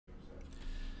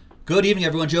Good evening,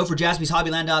 everyone. Joe for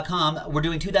JaspysHobbyland.com. We're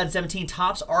doing 2017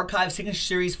 Topps Archive Signature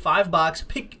Series 5-box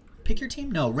pick your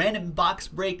team? No, random box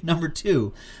break number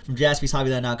 2 from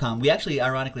JaspysHobbyland.com. We actually,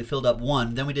 ironically, filled up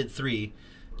 1, then we did 3.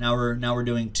 Now we're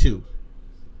doing 2.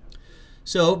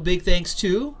 So big thanks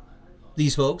to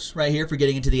these folks right here for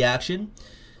getting into the action.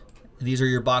 These are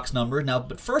your box numbers. Now,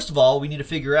 but first of all, we need to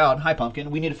figure out. Hi,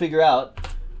 Pumpkin. We need to figure out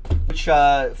which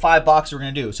 5 boxes we're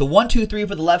gonna do. So 1, 2, 3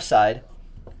 for the left side.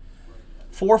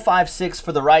 4, 5, 6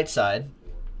 for the right side.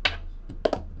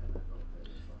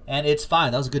 And it's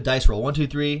fine. That was a good dice roll. 1, 2,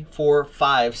 3, 4,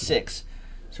 5, 6.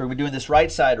 So we're going to be doing this right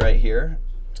side right here.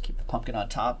 Let's keep the pumpkin on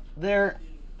top there.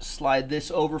 Slide this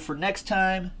over for next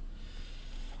time.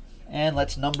 And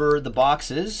let's number the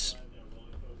boxes.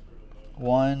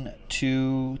 1,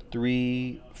 2,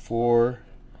 3, 4,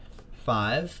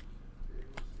 5.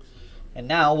 And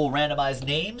now we'll randomize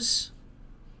names,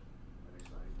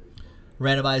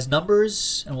 randomize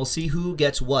numbers, and we'll see who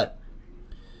gets what.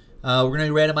 We're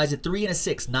going to randomize it 3 and a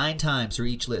 6, 9 times for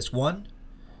each list. 1,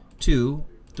 2,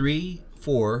 3,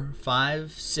 4,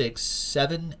 5, 6,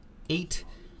 7, 8,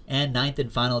 and 9th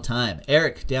and final time.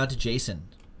 Eric, down to Jason.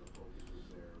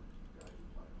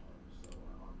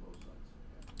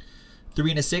 3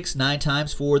 and a 6, 9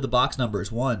 times for the box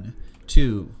numbers. 1,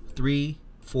 2, 3,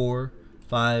 4,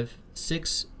 5,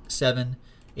 6, 7,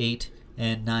 8,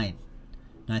 and 9.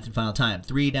 9th and final time.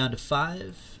 3 down to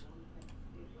 5.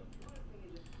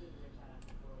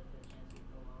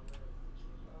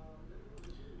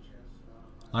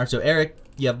 All right, so Eric,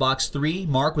 you have box 3,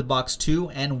 Mark with box 2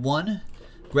 and 1,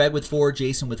 Greg with 4,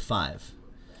 Jason with 5.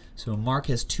 So Mark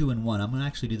has 2 and 1. I'm going to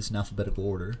actually do this in alphabetical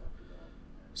order.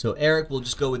 So Eric, we'll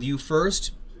just go with you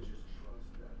first.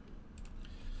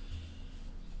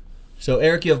 So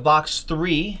Eric, you have box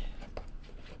 3.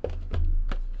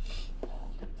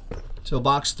 So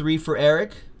box 3 for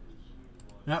Eric.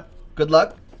 Yep, good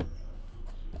luck.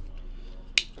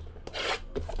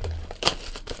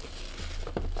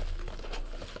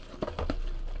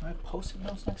 Post-it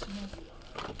notes next to me?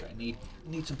 Okay, I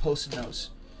need some post-it notes.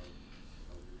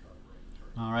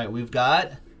 All right, we've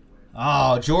got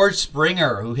George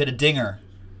Springer, who hit a dinger.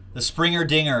 The Springer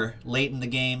dinger late in the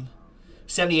game.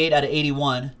 78 out of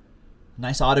 81.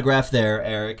 Nice autograph there,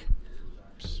 Eric.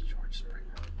 George Springer.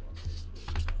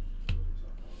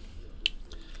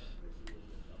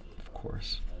 Of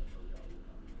course.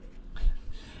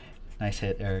 Nice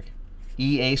hit, Eric.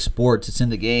 EA Sports, it's in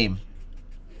the game.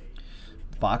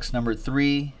 Box number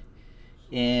 3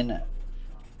 in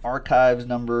Archives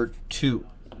number 2.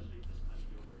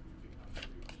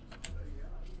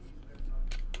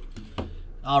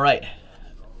 All right.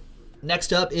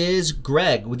 Next up is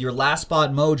Greg with your last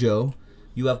spot mojo.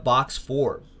 You have box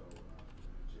 4.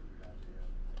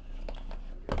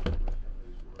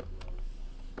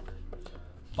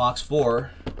 Box 4.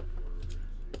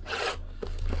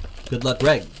 Good luck,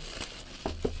 Greg.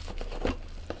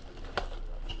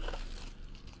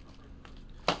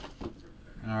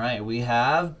 All right, we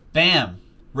have, bam,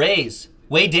 Rays,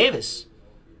 Wade Davis,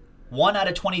 1 out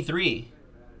of 23.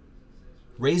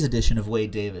 Rays edition of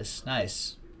Wade Davis,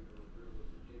 nice.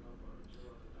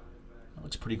 That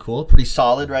looks pretty cool, pretty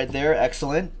solid right there,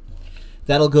 excellent.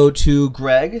 That'll go to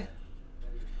Greg.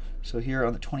 So here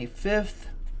on the 25th.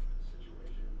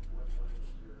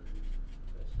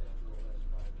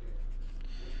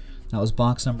 That was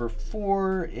box number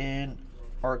 4 in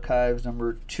Archives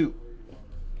number 2.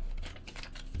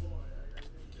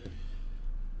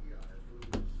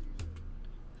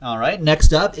 All right,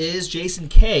 next up is Jason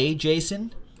K.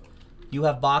 Jason, you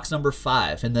have box number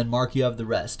 5, and then Mark, you have the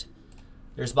rest.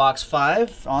 There's box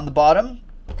 5 on the bottom.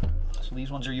 So these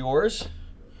ones are yours.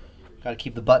 Got to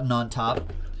keep the button on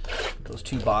top. Those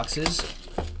 2 boxes.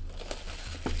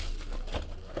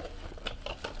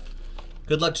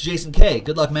 Good luck to Jason K.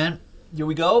 Good luck, man. Here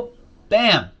we go.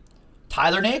 Bam.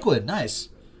 Tyler Naquin, nice.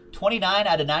 29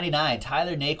 out of 99,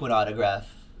 Tyler Naquin autograph.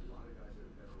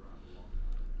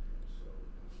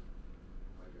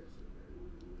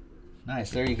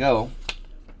 Nice, there you go.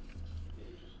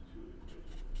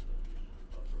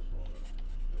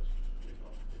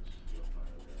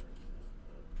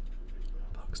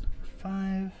 Box number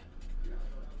 5.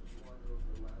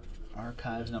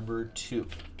 Archives number 2.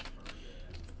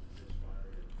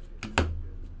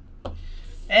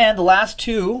 And the last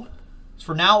 2 is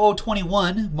for now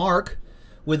 021, Mark,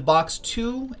 with box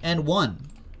 2 and 1.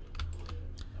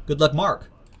 Good luck, Mark.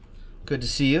 Good to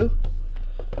see you.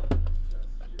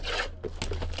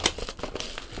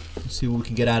 See what we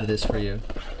can get out of this for you.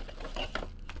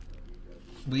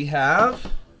 We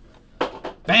have,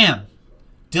 bam,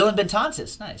 Dylan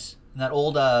Betances, nice. And that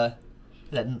old, that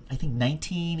I think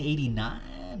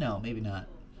 1989 No, maybe not.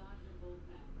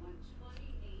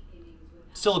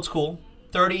 Still looks cool.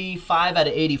 35 out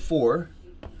of 84.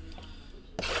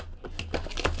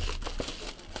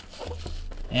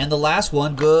 And the last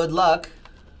one, good luck.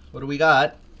 What do we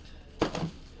got?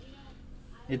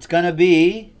 It's going to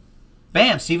be,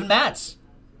 bam, Steven Matz.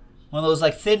 One of those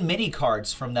like thin mini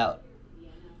cards from that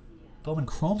Bowman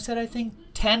Chrome set, I think.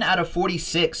 10 out of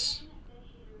 46.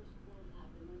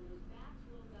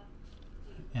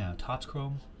 Yeah, Topps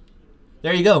Chrome.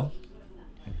 There you go.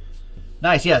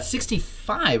 Nice, yeah,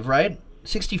 65, right?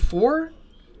 64?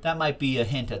 That might be a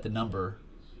hint at the number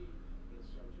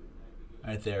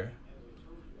right there.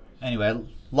 Anyway, I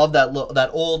love that look, that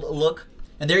old look.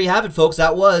 And there you have it, folks.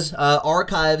 That was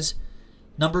Archives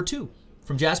number 2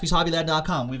 from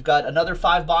JaspysHobbyLand.com. We've got another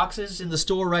 5 boxes in the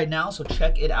store right now, so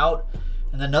check it out.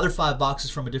 And then another 5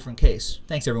 boxes from a different case.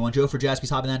 Thanks, everyone. Joe for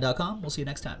JaspysHobbyLand.com. We'll see you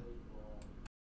next time.